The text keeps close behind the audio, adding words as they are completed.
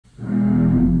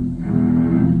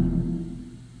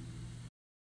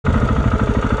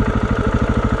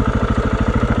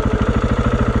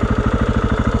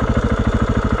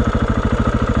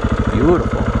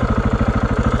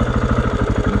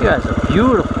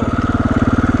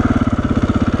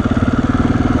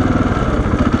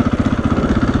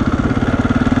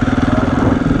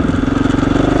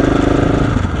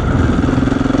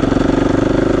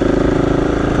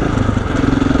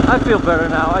feel better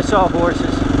now. I saw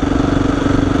horses.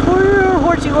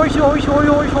 Horsey, horsey, horsey, horsey,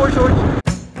 horsey, horsey, horsey.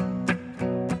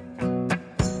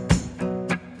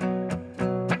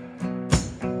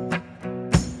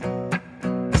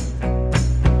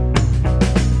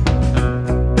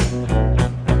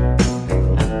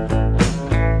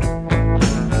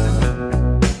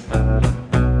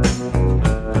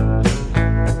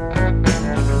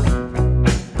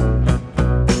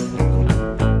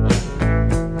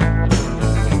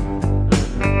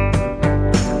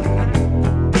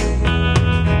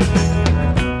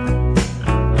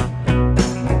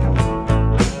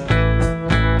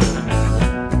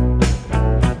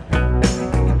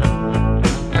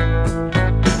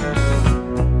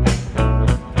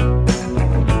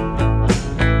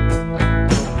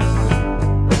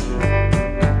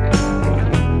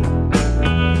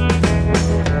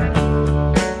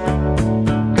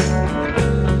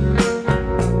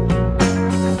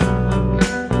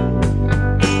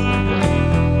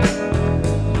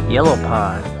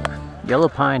 Yellow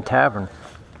Pine Tavern.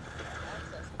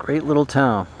 Great little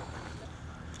town.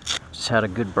 Just had a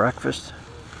good breakfast.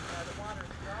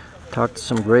 Talked to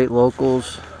some great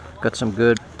locals. Got some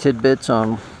good tidbits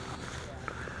on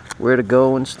where to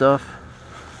go and stuff.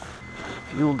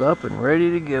 Fueled up and ready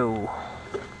to go.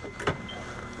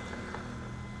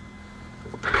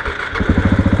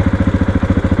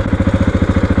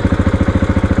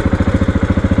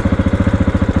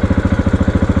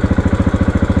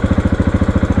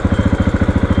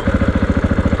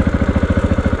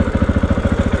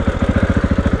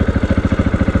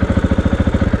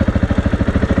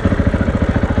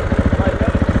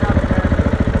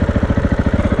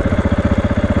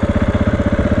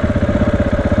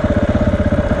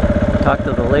 Talked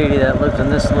to the lady that lives in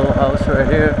this little house right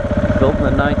here, built in the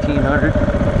 1900s.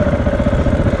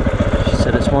 She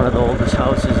said it's one of the oldest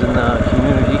houses in the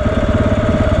community.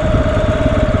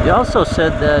 He also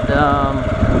said that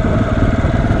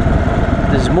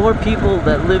there's more people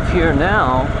that live here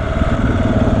now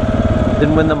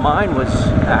than when the mine was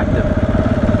active,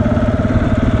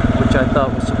 which I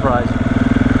thought was surprising.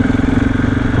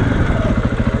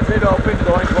 Is it open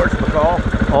going towards McCall?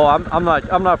 Oh,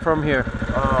 I'm not from here.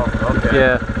 Oh, okay.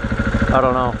 Yeah, I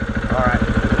don't know. All right,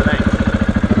 thanks.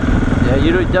 Yeah,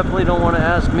 you definitely don't want to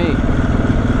ask me.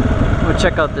 I'm gonna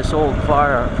check out this old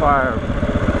fire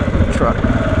truck.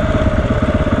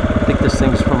 I think this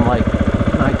thing's from like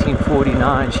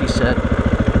 1949, she said.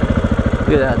 Look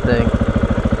at that thing.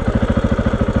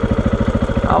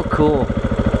 How cool.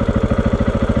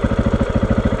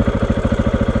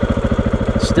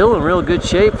 Still in real good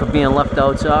shape for being left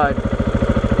outside.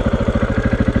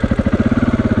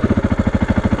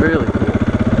 Really cool.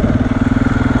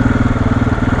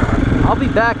 I'll be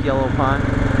back, Yellow Pine.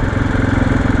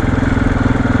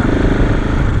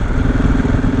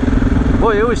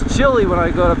 Boy, it was chilly when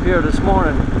I got up here this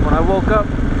morning. When I woke up,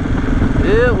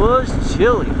 it was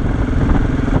chilly.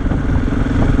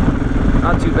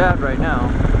 Not too bad right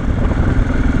now.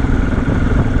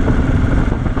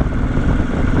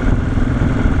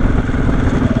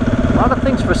 A lot of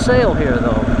things for sale here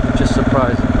though, which is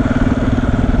surprising.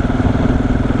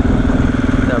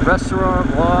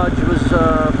 Restaurant lodge was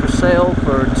for sale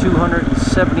for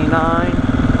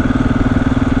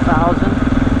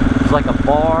 $279,000. It was like a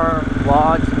bar,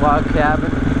 lodge, log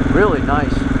cabin. Really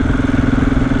nice.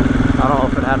 I don't know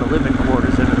if it had a living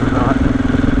quarters in it or not.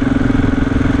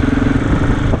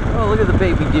 Oh, look at the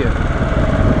baby deer.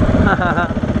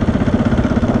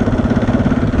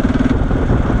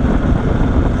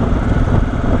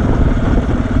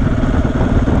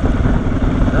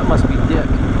 That must be Dick.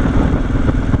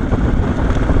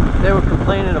 They were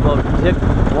complaining about Dick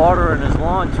watering his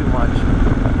lawn too much.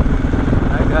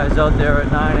 That guy's out there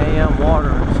at 9 a.m.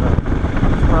 watering, so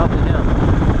it's probably him.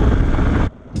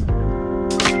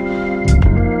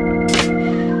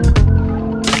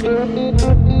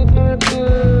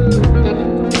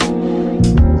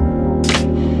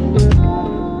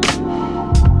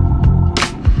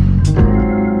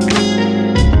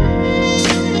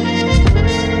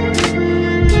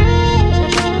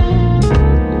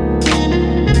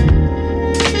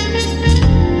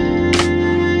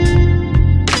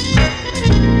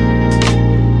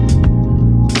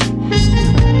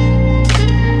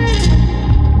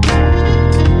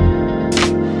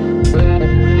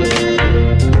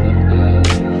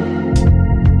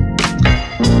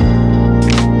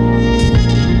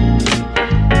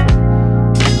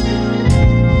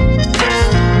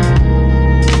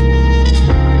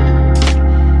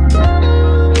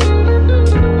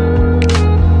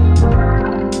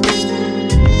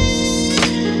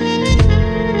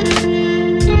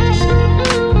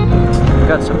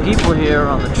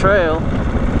 trail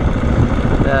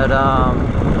that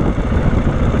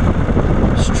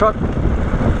this truck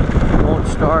won't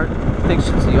start. Thinks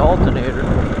it's the alternator.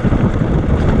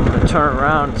 I'm gonna turn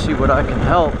around and see what I can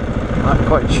help. Not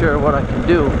quite sure what I can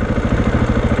do,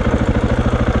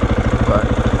 but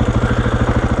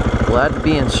glad to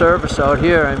be in service out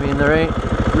here. I mean, there ain't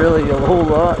really a whole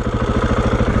lot.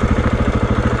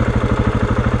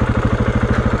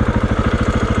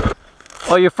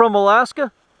 Oh, you're from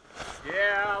Alaska?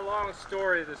 Yeah, long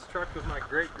story. This truck was my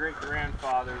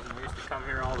great-great-grandfather's, and we used to come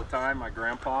here all the time. My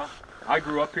grandpa. I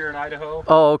grew up here in Idaho.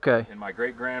 Oh, okay. And my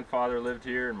great-grandfather lived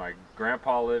here, and my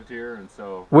grandpa lived here, and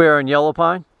so... Where, in Yellow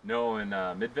Pine? No, in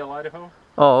Midville, Idaho.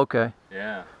 Oh, okay.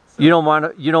 Yeah. So You don't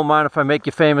mind if I make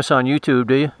you famous on YouTube,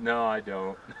 do you? No, I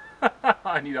don't.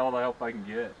 I need all the help I can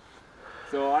get.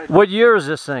 So What year is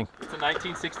this thing? It's a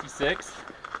 1966.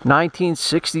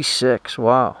 1966.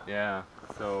 Wow. Yeah.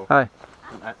 So Hi.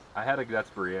 I had a,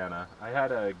 that's Brianna. I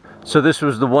had a. So this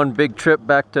was the one big trip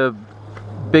back to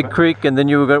Big Creek, and then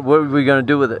you were gonna, what were we gonna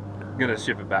do with it? I'm gonna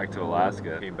ship it back to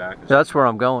Alaska. Came back. That's where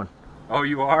I'm going. Oh,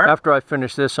 you are? After I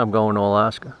finish this, I'm going to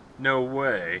Alaska. No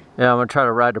way. Yeah, I'm gonna try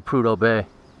to ride to Prudhoe Bay.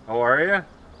 Oh, are you?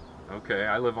 Okay,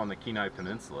 I live on the Kenai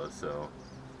Peninsula, so.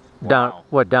 Down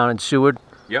what? Down in Seward?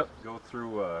 Yep. Go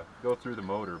through the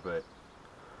motor, but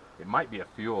it might be a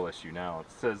fuel issue now.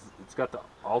 It says it's got the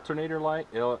alternator light,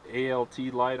 ALT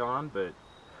light on, but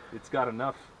it's got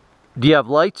enough. Do you have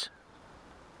lights?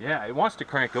 Yeah, it wants to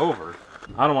crank over.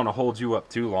 I don't want to hold you up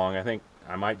too long. I think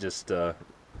I might just, I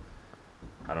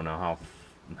don't know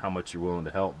how much you're willing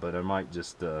to help, but I might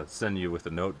just send you with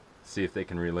a note, see if they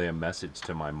can relay a message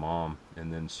to my mom,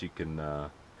 and then she can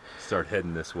start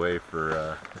heading this way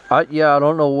for... Yeah, I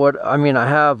don't know what, I mean, I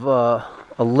have a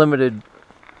limited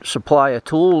supply of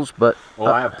tools, but...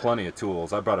 Well, I have plenty of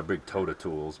tools. I brought a big tote of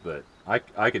tools, but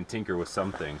I can tinker with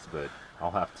some things, but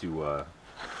I'll have to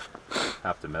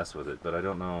mess with it, but I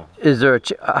don't know. Is there a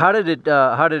how did it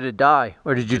die,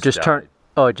 or did you just turn?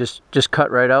 Oh, it just cut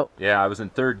right out. Yeah, I was in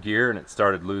third gear and it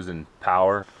started losing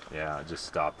power. Yeah, it just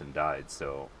stopped and died.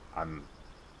 So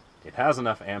it has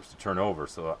enough amps to turn over,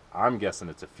 so I'm guessing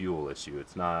it's a fuel issue.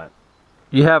 It's not.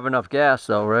 You have enough gas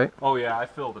though, right? Oh yeah, I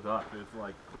filled it up. It's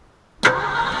like. I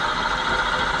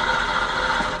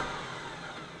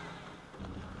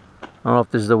don't know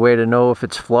if this is the way to know if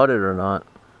it's flooded or not.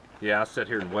 Yeah, I'll sit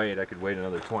here and wait. I could wait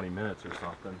another 20 minutes or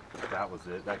something. That was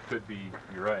it. That could be,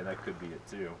 you're right, that could be it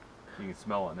too. You can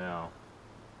smell it now.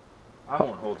 I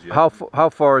won't hold you up. How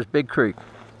far is Big Creek?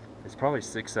 It's probably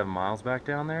 6-7 miles back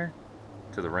down there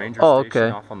to the ranger station okay.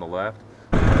 off on the left.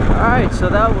 Alright, so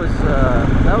that was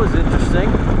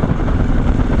interesting.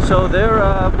 So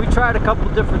we tried a couple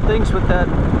different things with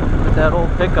that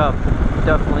old pickup.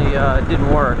 Definitely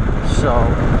didn't work. So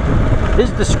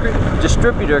his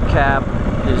distributor cap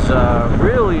is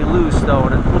really loose though,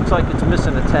 and it looks like it's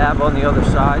missing a tab on the other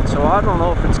side, so I don't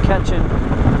know if it's catching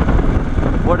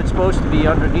what it's supposed to be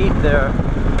underneath there.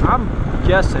 I'm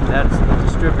guessing that's the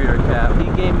distributor cap. He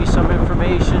gave me some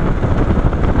information.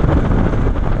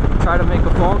 Try to make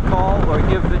a phone call or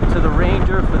give it to the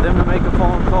ranger for them to make a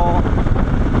phone call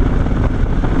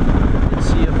and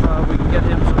see if we can get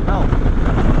him some help.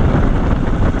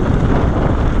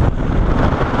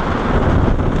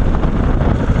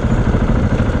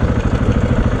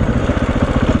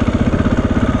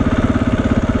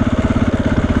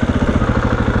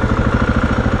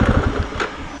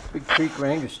 Creek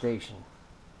Ranger Station.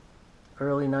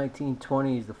 Early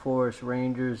 1920s, the Forest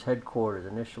Rangers headquarters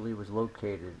initially was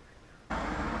located.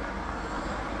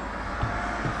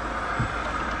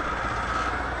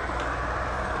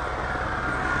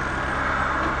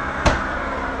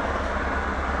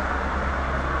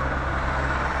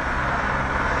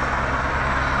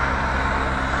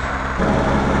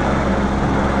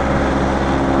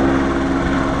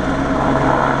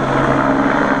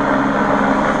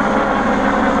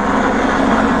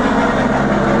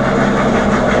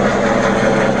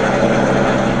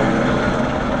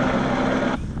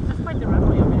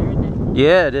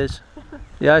 Yeah, it is.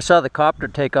 Yeah, I saw the copter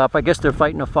take off. I guess they're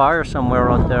fighting a fire somewhere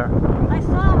out there. I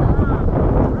saw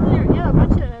earlier, yeah, a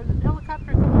bunch of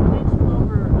helicopter, a couple of planes flew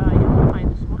over Yellow Pine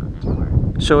this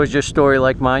morning. So is your story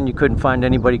like mine? You couldn't find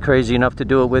anybody crazy enough to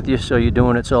do it with you, so you're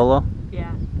doing it solo?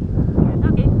 Yeah.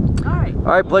 Okay. All right. All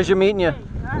right, pleasure meeting you. Okay.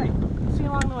 All right. See you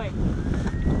along the way.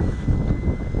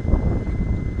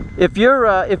 If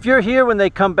you're here when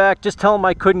they come back, just tell them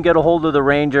I couldn't get a hold of the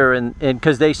ranger, and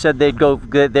because they said they'd go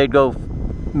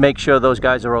make sure those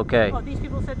guys are okay. Oh, these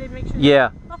people said they'd make sure. Yeah.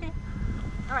 Okay.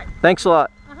 All right. Thanks a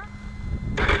lot.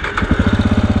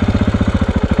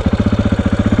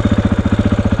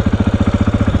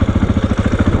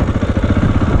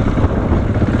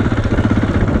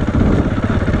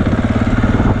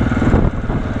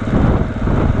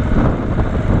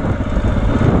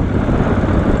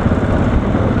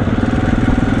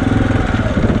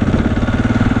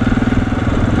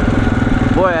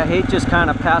 hate just kind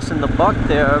of passing the buck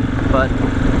there, but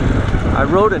I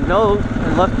wrote a note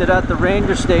and left it at the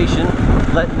ranger station,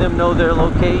 letting them know their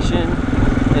location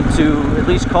and to at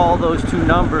least call those 2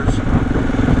 numbers.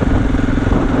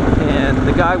 And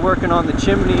the guy working on the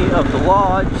chimney of the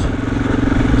lodge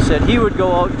said he would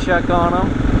go out and check on them.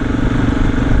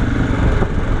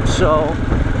 So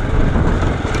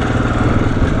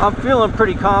I'm feeling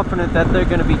pretty confident that they're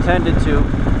going to be tended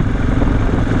to.